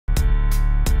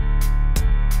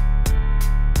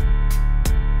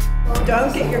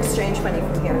don't get your exchange money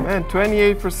from here. Man,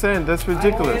 28%, that's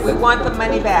ridiculous. We want the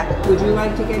money back. Would you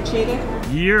like to get cheated?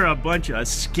 You're a bunch of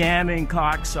scamming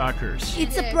cocksuckers.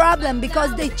 It's a problem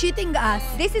because they're cheating us.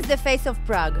 This is the face of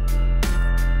Prague.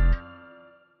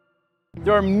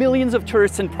 There are millions of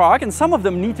tourists in Prague and some of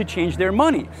them need to change their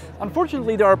money.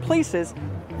 Unfortunately, there are places,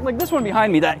 like this one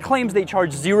behind me, that claims they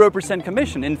charge 0%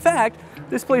 commission. In fact,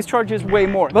 this place charges way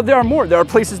more. But there are more. There are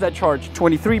places that charge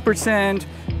 23%,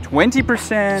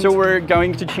 20%. So we're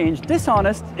going to change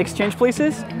dishonest exchange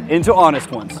places into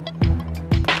honest ones.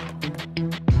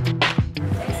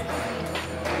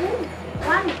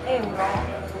 1 euro,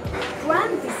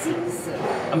 26.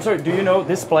 I'm sorry, do you know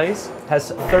this place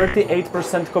has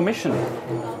 38% commission?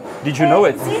 Did you know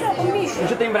it? Zero commission.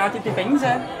 Můžete jim vrátit ty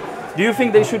peníze? Do you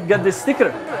think they should get this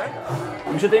sticker?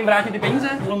 Můžete jim vrátit ty peníze?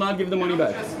 Will not give the money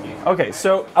back. Okay,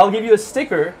 so I'll give you a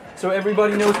sticker so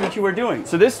everybody knows what you were doing.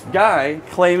 So this guy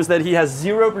claims that he has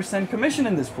 0% commission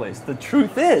in this place. The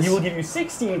truth is, he will give you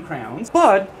 16 crowns,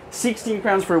 but 16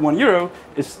 crowns for 1 euro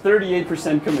is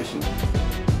 38% commission.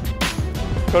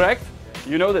 Correct?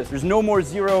 You know this. There's no more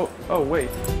zero. Oh, wait.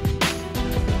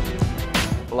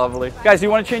 Lovely. Guys, you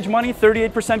want to change money?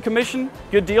 38% commission?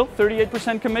 Good deal.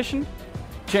 38% commission.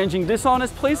 Changing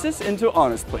dishonest places into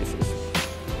honest places.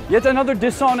 Yet another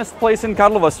dishonest place in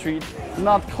Karlova Street,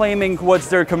 not claiming what's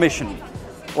their commission.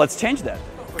 Let's change that.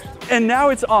 And now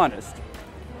it's honest.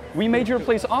 We made your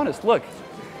place honest, look.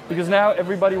 Because now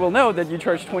everybody will know that you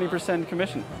charge 20%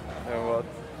 commission. And what?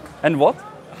 And what?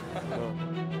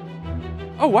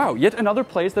 Oh wow, yet another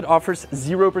place that offers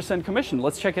 0% commission.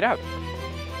 Let's check it out.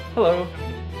 Hello.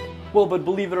 Well, but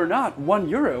believe it or not, 1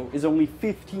 euro is only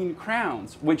 15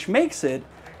 crowns, which makes it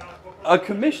a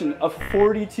commission of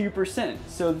 42%.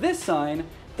 So this sign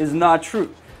is not true.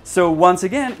 So once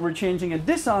again, we're changing a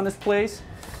dishonest place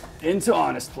into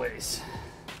honest place.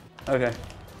 Okay.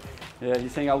 Yeah,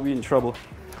 he's saying I'll be in trouble,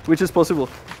 which is possible.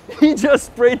 He just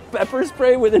sprayed pepper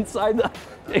spray with inside the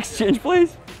exchange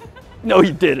place? No,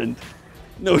 he didn't.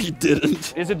 No, he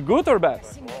didn't. Is it good or bad?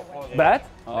 Bad?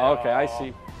 Oh, okay, I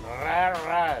see.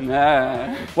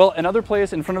 Nah. Well, another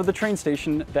place in front of the train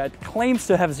station that claims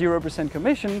to have 0%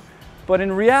 commission, but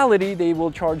in reality, they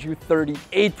will charge you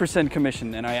 38%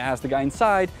 commission. And I asked the guy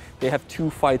inside, they have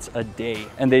 2 fights a day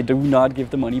and they do not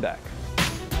give the money back.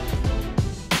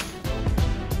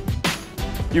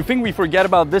 You think we forget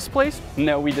about this place?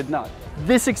 No, we did not.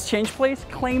 This exchange place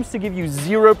claims to give you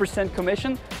 0%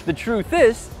 commission. The truth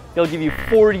is, they'll give you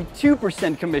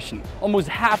 42% commission. Almost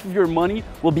half of your money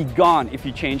will be gone if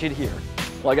you change it here.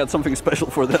 Well, I got something special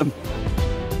for them.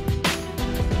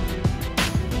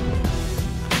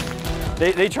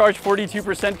 They charge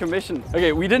 42% commission.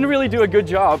 Okay, we didn't really do a good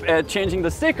job at changing the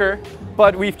sticker,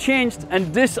 but we've changed a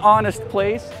dishonest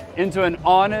place into an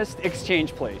honest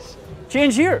exchange place.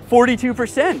 Change here,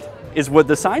 42% is what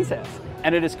the sign says.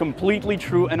 And it is completely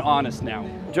true and honest now.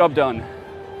 Job done.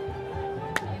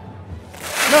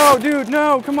 No, dude,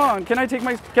 no, come on. Can I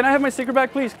have my sticker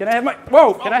back, please? Can I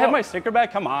have my sticker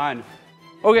back? Come on.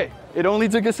 Okay, it only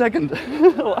took a second.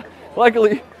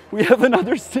 Luckily, we have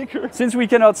another sticker. Since we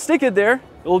cannot stick it there,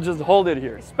 we'll just hold it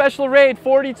here. Special rate,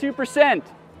 42%.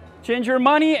 Change your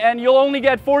money and you'll only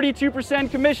get 42%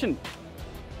 commission.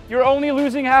 You're only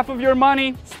losing half of your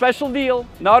money. Special deal.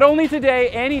 Not only today,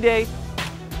 any day.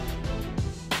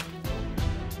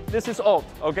 This is alt,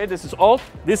 okay? This is alt.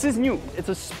 This is new. It's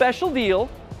a special deal.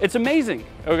 It's amazing,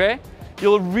 okay?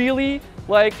 You'll really,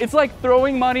 it's like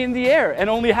throwing money in the air and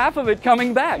only half of it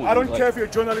coming back. I don't care if you're a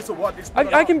journalist or what.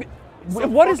 I can. So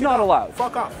what is not allowed?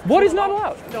 Fuck off. What is not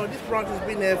allowed? No, this branch has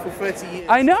been there for 30 years.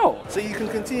 I know. So you can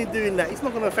continue doing that. It's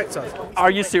not going to affect us. Are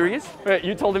you serious? Wait,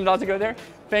 you told him not to go there?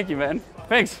 Thank you, man.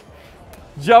 Thanks.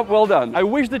 Job well done. I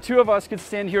wish the two of us could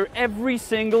stand here every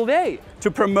single day to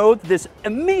promote this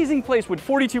amazing place with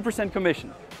 42%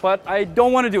 commission. But I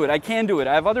don't want to do it. I can't do it.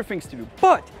 I have other things to do.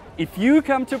 But if you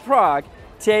come to Prague,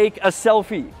 take a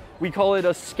selfie. We call it a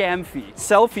scam fee.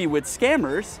 Selfie with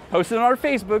scammers. Post it on our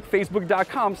Facebook,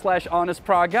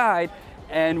 facebook.com/honestpragueguide,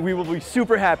 and we will be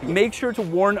super happy. Make sure to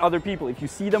warn other people. If you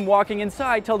see them walking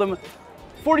inside, tell them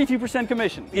 42%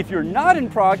 commission. If you're not in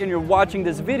Prague and you're watching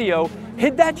this video,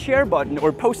 hit that share button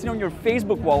or post it on your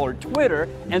Facebook wall or Twitter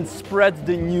and spread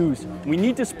the news. We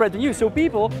need to spread the news so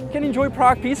people can enjoy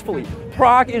Prague peacefully.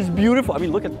 Prague is beautiful. I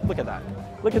mean, look at that.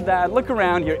 Look at that, look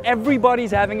around here.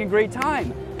 Everybody's having a great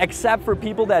time, except for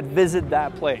people that visit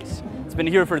that place. It's been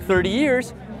here for 30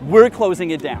 years. We're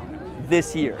closing it down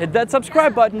this year. Hit that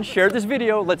subscribe button, share this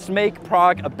video. Let's make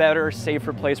Prague a better,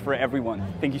 safer place for everyone.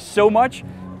 Thank you so much.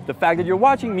 The fact that you're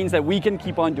watching means that we can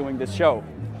keep on doing this show.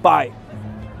 Bye.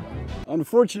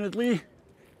 Unfortunately,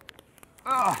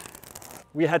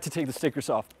 we had to take the stickers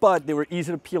off, but they were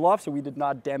easy to peel off, so we did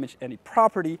not damage any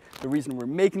property. The reason we're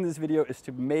making this video is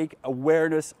to make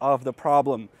awareness of the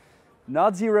problem.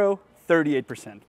 Not 0, 38%.